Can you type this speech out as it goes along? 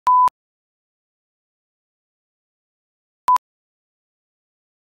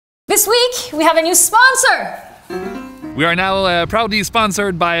This week, we have a new sponsor. We are now proudly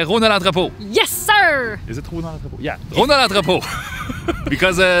sponsored by RONA l'Entrepôt. Yes, sir! Is it RONA l'Entrepôt? Yeah, RONA l'Entrepôt.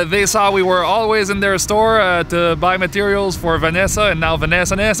 Because they saw we were always in their store to buy materials for Vanessa and now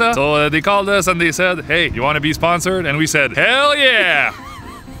Vanessa. So they called us and they said, hey, you want to be sponsored? And we said, hell yeah!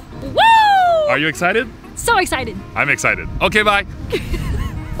 Woo! Are you excited? So excited. I'm excited. Okay, bye.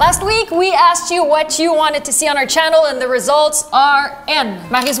 Last week, we asked you what you wanted to see on our channel, and the results are N.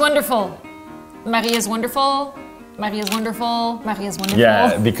 Marie's wonderful. Marie is wonderful. Marie is wonderful. Marie is wonderful.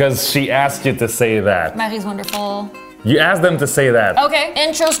 Yeah, because she asked you to say that. Marie's wonderful. You asked them to say that. Okay,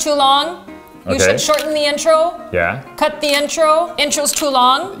 intro's too long. You should shorten the intro. Yeah. Cut the intro. Intro's too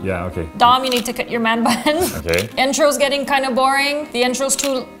long. Yeah, okay. Dom, you need to cut your man bun. Okay. Intro's getting kind of boring. The intro's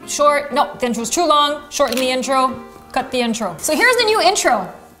too short. No, the intro's too long. Shorten the intro. Cut the intro. So here's the new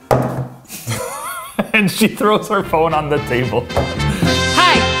intro. And she throws her phone on the table.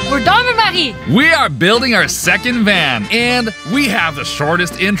 Hi, we're Dom and Marie. We are building our second van, and we have the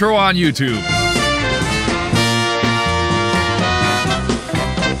shortest intro on YouTube.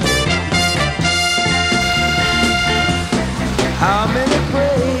 How many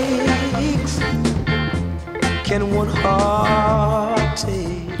breaks can one heart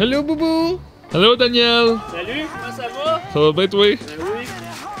take? Hello, Boubou. Hello, Daniel. Salut, comment ça va? Ça va bien, toi? Oui.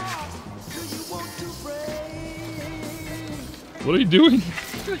 What are you doing?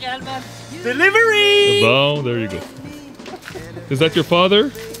 Delivery! Bon, there you go. Is that your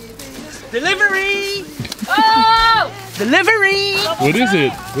father? Delivery! Oh! Delivery! What is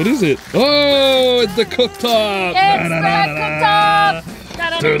it? What is it? Oh, it's the cooktop! It's the cooktop!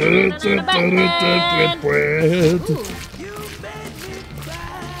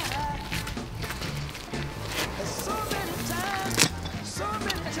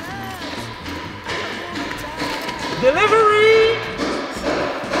 Delivery!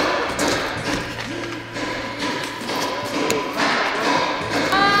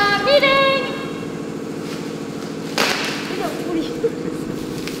 Meeting!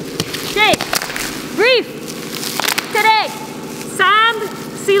 Okay, brief. Today, sand,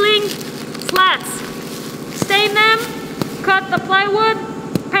 ceiling, slats. Stain them, cut the plywood,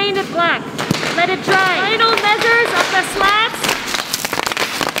 paint it black. Let it dry. Final measures of the slats.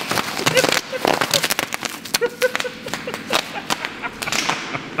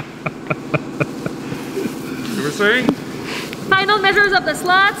 You were saying? Final measures of the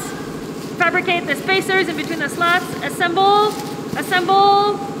slots. Fabricate the spacers in between the slots. Assemble,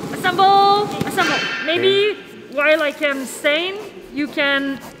 assemble, assemble, assemble. Maybe while I can stain, you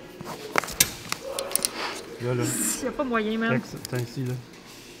can... Là, là. Y'a pas moyen, man. Attends, ici, là.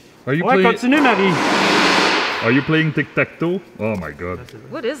 Are you Ouais, playing? continue, Marie. Are you playing tic-tac-toe? Oh my god.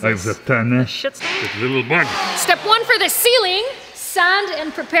 What is I've this? the tanner. Shit stain? Little bug. Step 1 for the ceiling, sand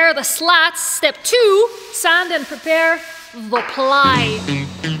and prepare the slats. Step 2, sand and prepare the ply.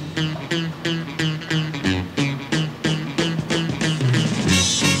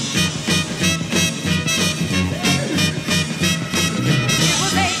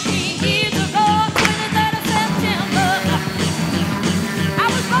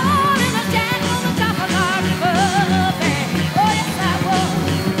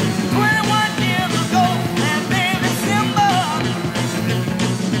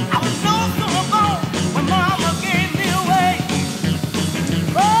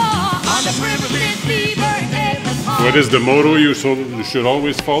 What is the motto you should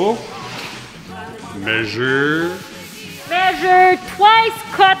always follow? Measure. Measure twice,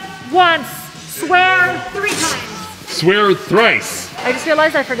 cut once. Swear 3 times. Swear thrice. I just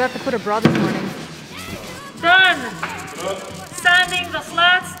realized I forgot to put a bra this morning. Done. Sanding the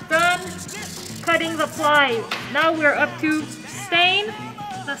slats, done. Cutting the ply. Now we're up to stain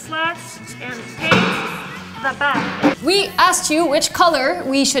the slats and paint the back. We asked you which color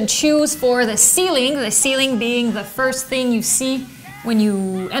we should choose for the ceiling being the first thing you see when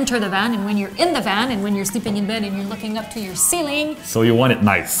you enter the van and when you're in the van and when you're sleeping in bed and you're looking up to your ceiling. So you want it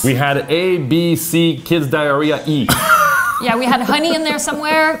nice. We had A, B, C, kids diarrhea, E. Yeah, we had honey in there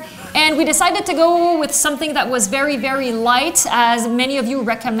somewhere. And we decided to go with something that was very, very light, as many of you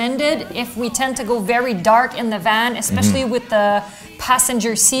recommended. If we tend to go very dark in the van, especially with the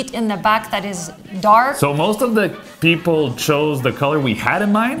passenger seat in the back that is dark. So most of the people chose the color we had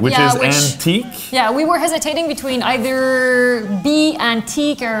in mind, which is antique. Yeah, we were hesitating between either B,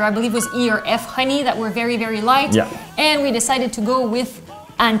 antique, or I believe it was E or F, honey, that were very, very light. Yeah. And we decided to go with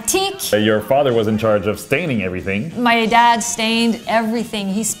antique. Your father was in charge of staining everything. My dad stained everything.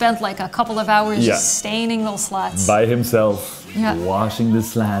 He spent like a couple of hours just staining those slats. By himself, Yeah. washing the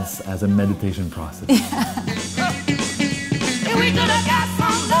slats as a meditation process. We could have got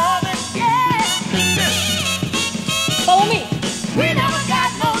some love.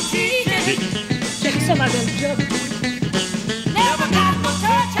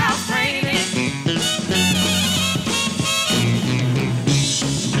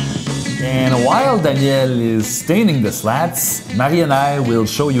 And while Daniel is staining the slats, Marie and I will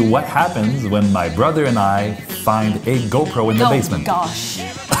show you what happens when my brother and I find a GoPro in the basement. Oh gosh.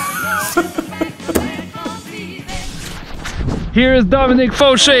 Here is Dominique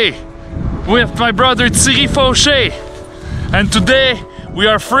Fauché with my brother Thierry Fauché. And today we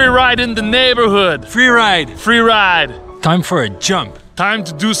are free riding the neighborhood. Free ride. Free ride. Time for a jump. Time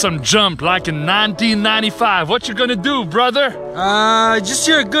to do some jump like in 1995. What you gonna do, brother? Just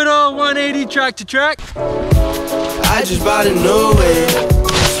your good old 180 track to track. I just bought a new way.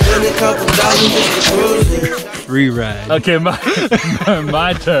 Spend a couple thousand just to cruise it. Free ride. Okay, my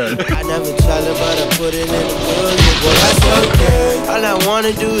turn. I never tell her, but I put it in the music. Well, that's okay. All I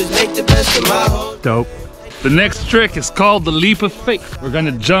wanna do is make the best of my whole. Dope. The next trick is called the leap of faith. We're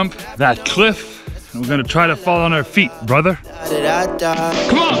gonna jump that cliff and we're gonna try to fall on our feet, brother.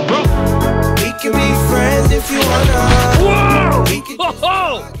 Come on, bro. We can be friends if you wanna. Whoa! We can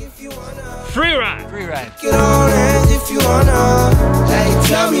Ho-ho! if you wanna. Free ride. Free ride. Get on hands if you wanna. Hey,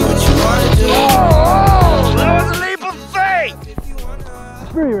 tell me what you wanna do. Oh, that was a leap of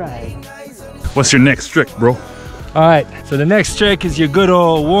faith. Free ride. What's your next trick, bro? All right, so the next trick is your good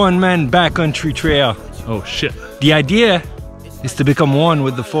old one-man backcountry trail. Oh shit. The idea is to become one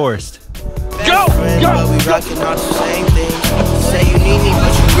with the forest. Go! Friends, but we rockin' all the same things. Say you need me,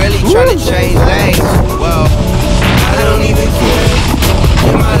 but you really tryna change lanes. Well, I don't even care.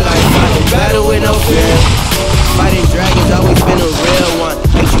 In my life, fighting battle with no fear. Fighting dragons, always been a real one.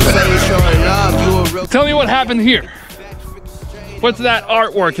 Ain't you say you're showing love, you a real. Tell me what happened here. What's that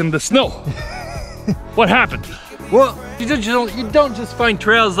artwork in the snow? What happened? Well, you don't just find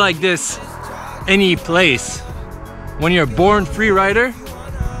trails like this any place. When you're a born free rider,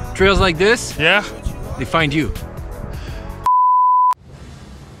 trails like this, Yeah? they find you.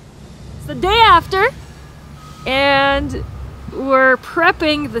 It's the day after, and we're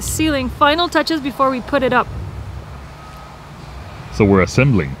prepping the ceiling, final touches before we put it up. So we're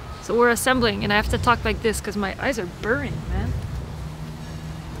assembling. So we're assembling, and I have to talk like this because my eyes are burning, man.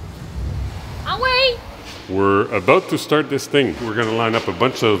 Away! We're about to start this thing. We're going to line up a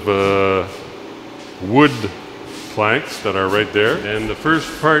bunch of wood planks that are right there. And the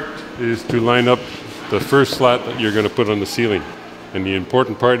first part is to line up the first slat that you're going to put on the ceiling. And the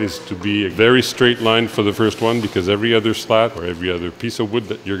important part is to be a very straight line for the first one, because every other slat or every other piece of wood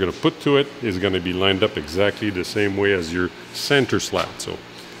that you're going to put to it is going to be lined up exactly the same way as your center slat. So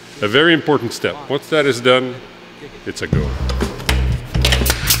a very important step. Once that is done, it's a go.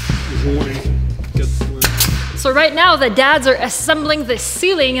 So right now the dads are assembling the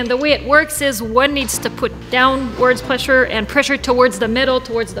ceiling, and the way it works is one needs to put downwards pressure and pressure towards the middle,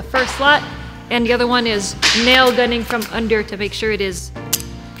 towards the first slot, and the other one is nail gunning from under to make sure it is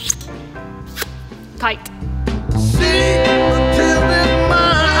tight.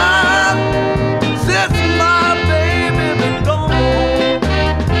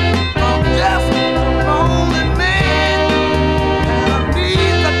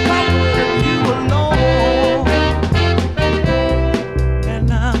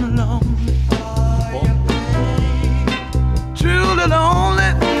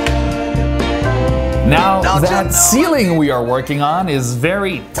 Now, that ceiling we are working on is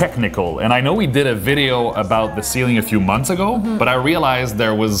very technical, and I know we did a video about the ceiling a few months ago, but I realized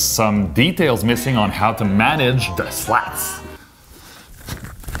there was some details missing on how to manage the slats.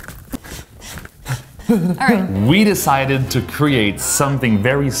 We decided to create something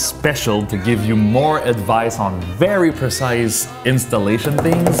very special to give you more advice on very precise installation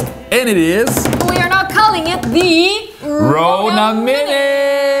things, and it is... We are now calling it the RONA Minute!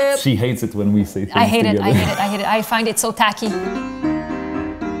 She hates it when we say things I hate it, together. I hate it, I hate it. I find it so tacky.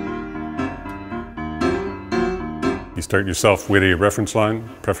 You start yourself with a reference line,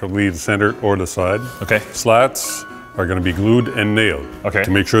 preferably the center or the side. Okay. Slats are going to be glued and nailed. Okay. To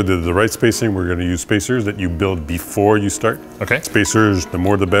make sure that the right spacing, we're going to use spacers that you build before you start. Okay. Spacers, the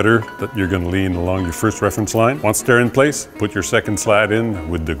more the better, that you're going to lean along your first reference line. Once they're in place, put your second slat in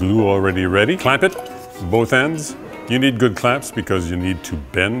with the glue already ready. Clamp it, both ends. You need good clamps because you need to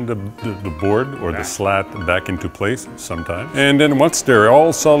bend the board or the slat back into place sometimes. And then once they're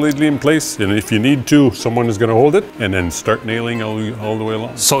all solidly in place, and if you need to, someone is going to hold it, and then start nailing all the way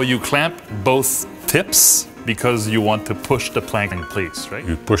along. So you clamp both tips because you want to push the plank in place, right?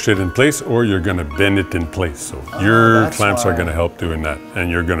 You push it in place or you're going to bend it in place. So your clamps are going to help doing that. And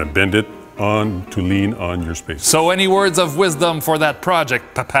you're going to bend it on to lean on your space. So any words of wisdom for that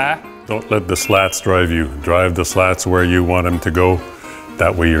project, Papa? Don't let the slats drive you. Drive the slats where you want them to go.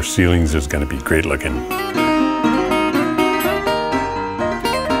 That way your ceilings is going to be great looking.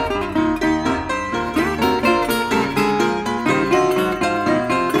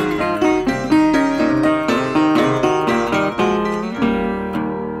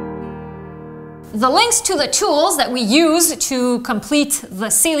 links to the tools that we use to complete the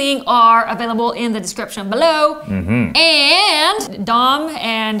ceiling are available in the description below. And Dom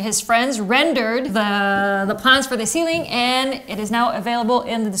and his friends rendered the plans for the ceiling, and it is now available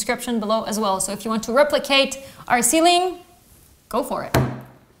in the description below as well. So if you want to replicate our ceiling, go for it.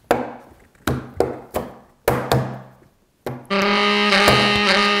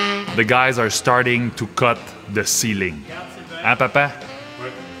 The guys are starting to cut the ceiling. Hein, Papa?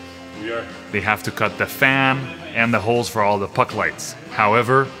 We are. They have to cut the fan and the holes for all the puck lights.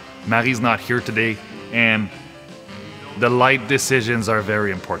 However, Marie's not here today, and the light decisions are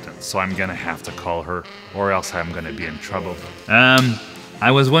very important, so I'm gonna have to call her, or else I'm gonna be in trouble.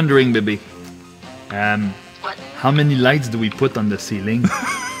 I was wondering, baby, What? how many lights do we put on the ceiling?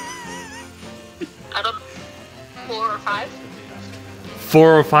 I don't know. 4 or 5?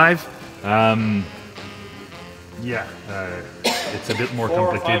 4 or 5? Yeah, it's a bit more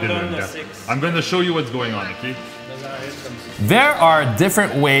complicated than that. I'm going to show you what's going on, okay? There are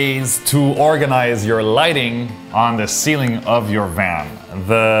different ways to organize your lighting on the ceiling of your van.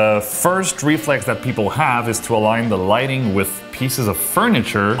 The first reflex that people have is to align the lighting with pieces of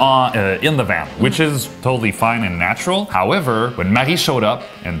furniture in the van, which is totally fine and natural. However, when Marie showed up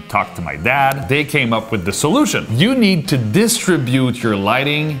and talked to my dad, they came up with the solution. You need to distribute your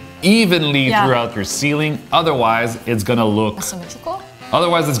lighting evenly throughout your ceiling, otherwise it's gonna look Asymmetrical?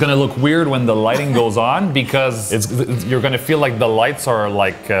 Otherwise, it's gonna look weird when the lighting goes on, because you're gonna feel like the lights are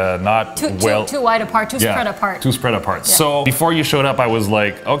like not Too wide apart, too spread apart. Too spread apart. Yeah. So before you showed up, I was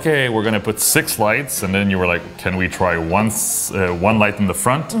like, okay, we're gonna put 6 lights, and then you were like, can we try one light in the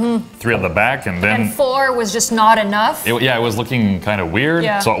front, 3 at the back, and then. And 4 was just not enough. It was looking kind of weird.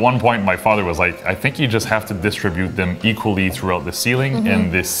 Yeah. So at one point, my father was like, I think you just have to distribute them equally throughout the ceiling,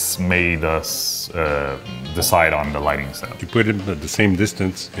 and this made us decide on the lighting setup. You put them at the same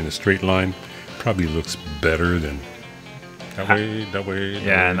distance in a straight line, probably looks better than that way, that way.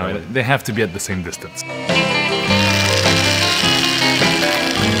 Yeah, no, they have to be at the same distance.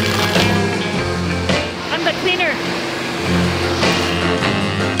 I'm the cleaner.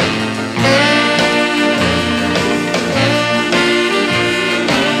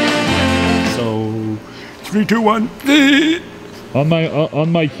 So, 3, 2, 1.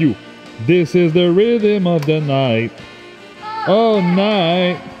 On my cue. This is the rhythm of the night. Oh,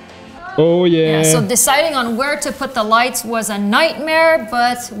 night. Oh, yeah. So deciding on where to put the lights was a nightmare,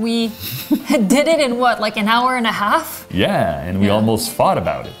 but we did it in what, like an hour and a half? Yeah, and we almost fought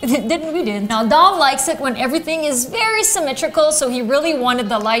about it. Didn't we? Did. Now, Dom likes it when everything is very symmetrical, so he really wanted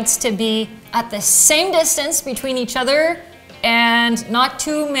the lights to be at the same distance between each other, and not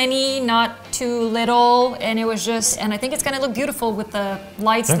too many, not too little, and it was just, and I think it's gonna look beautiful with the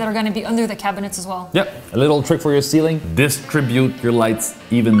lights that are gonna be under the cabinets as well. Yep, a little trick for your ceiling: distribute your lights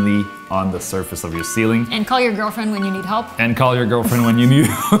evenly on the surface of your ceiling. And call your girlfriend when you need help. And call your girlfriend when you need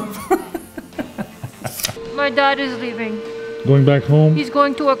help. My dad is leaving. Going back home. He's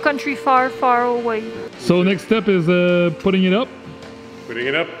going to a country far, far away. So next step is putting it up. Putting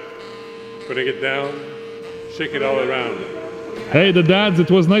it up, putting it down, shake it all around. Hey, the dads, it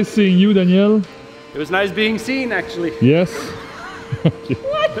was nice seeing you, Daniel. It was nice being seen, actually. Yes.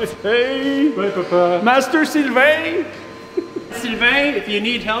 What? Hey! Bye, Papa. Master Sylvain! Sylvain, if you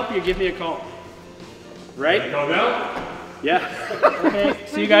need help, you give me a call. Right? Go now? Yeah. Okay.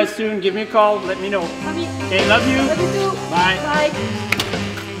 See you guys soon. Give me a call. Let me know. Love you. Okay, love you. Love you too. Bye. Bye.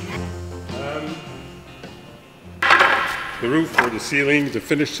 The roof or the ceiling, the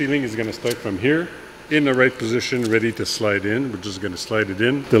finished ceiling is going to start from here. In the right position, ready to slide in. We're just going to slide it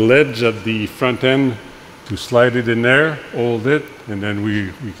in. The ledge at the front end, to slide it in there, hold it, and then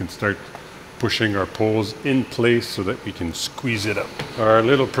we can start pushing our poles in place so that we can squeeze it up. Our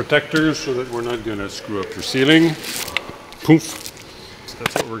little protectors so that we're not going to screw up your ceiling. Poof.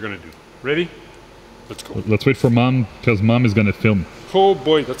 That's what we're going to do. Ready? Let's go. Let's wait for Mom, because Mom is gonna film. Oh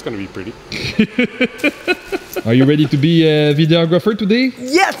boy, that's going to be pretty. Are you ready to be a videographer today?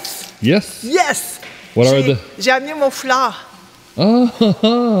 Yes! Yes? Yes! What are the... J'ai amené mon foulard.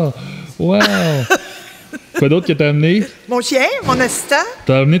 Oh, wow! Quoi d'autre que t'as amené? Mon chien, mon assistant.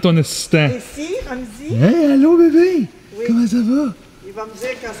 T'as amené ton assistant. Ici, Ramzi. Hey, allô bébé! Oui. Comment ça va? Il va me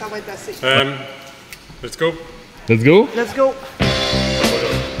dire quand ça va être assez. Let's go. Let's go? Let's go.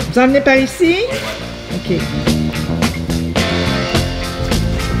 Vous emmenez par ici? OK.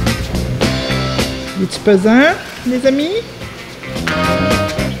 Es-tu pesant, les amis?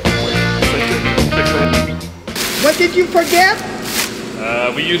 What did you forget?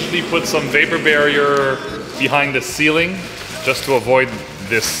 We usually put some vapor barrier behind the ceiling just to avoid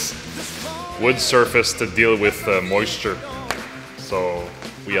this wood surface to deal with moisture. So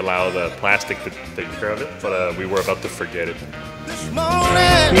we allow the plastic to take care of it, but we were about to forget it. This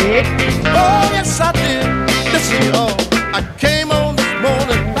morning, oh yes I did. Listen, y'all, I came on this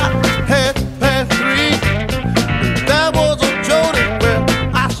morning about 3:30. There was a Jody where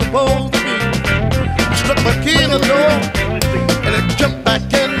I supposed to be. I struck my key in the door, and it jumped back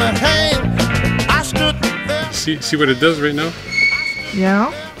in my hand. I stood there. See what it does right now?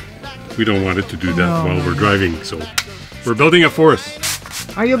 Yeah. We don't want it to do that while we're driving, so we're building a forest.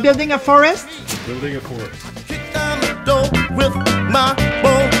 Are you building a forest? Building a forest. Kicked down the door with my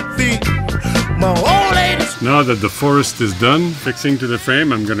both feet. My old lady. Now that the forest is done, fixing to the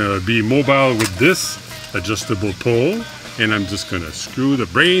frame, I'm gonna be mobile with this adjustable pole, and I'm just gonna screw the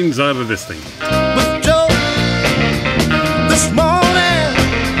brains out of this thing. With Joe this morning.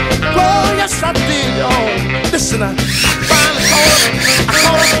 Oh, yes, I did. Oh, listen, I finally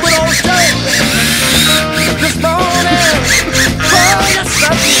caught up with old Joe this morning. Oh, yes,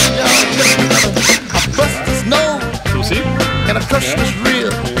 I did. Oh, I bust his nose So see? and I crushed his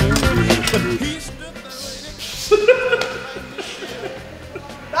rib.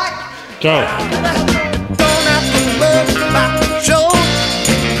 Ciao. Don't have to worry about Joe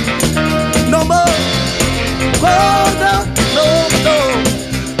no more. Oh, no.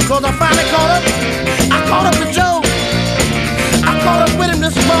 Cause I finally caught up. I caught up with Joe. I caught up with him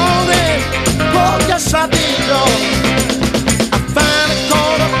this morning. Oh, yes, I did, y'all. I finally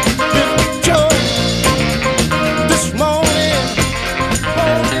caught up with Joe this morning.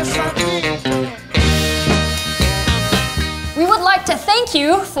 Oh, yes, I did. We would like to thank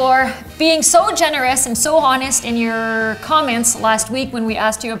you for being so generous and so honest in your comments last week when we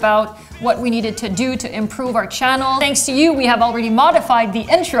asked you about what we needed to do to improve our channel. Thanks to you, we have already modified the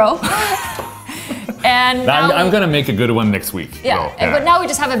intro. And now I'm gonna make a good one next week. Yeah, but now we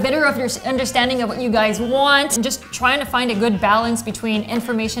just have a better understanding of what you guys want and just trying to find a good balance between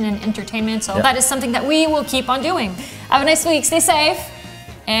information and entertainment. So that is something that we will keep on doing. Have a nice week, stay safe,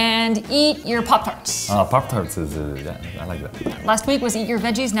 and eat your Pop-Tarts. Pop-Tarts is, yeah, I like that. Last week was eat your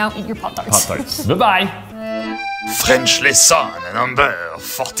veggies, now eat your Pop-Tarts. Pop-Tarts. Bye-bye. French lesson number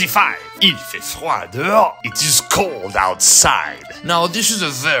 45. Il fait froid dehors. It is cold outside. Now this is a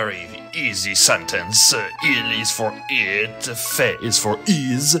very easy sentence. Il is for it, fait is for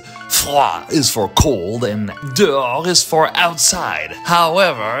is, froid is for cold, and dehors is for outside.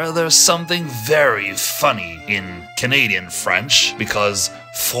 However, there's something very funny in Canadian French because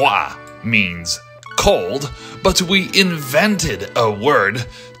froid means cold, but we invented a word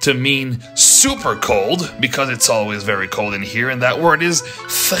to mean super cold because it's always very cold in here, and that word is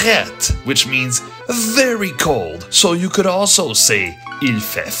fret, which means very cold. So you could also say il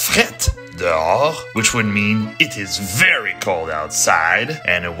fait fret dehors, which would mean it is very cold outside,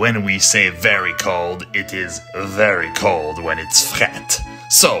 and when we say very cold, it is very cold when it's fret.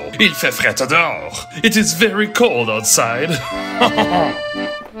 So, il fait fret dehors. It is very cold outside.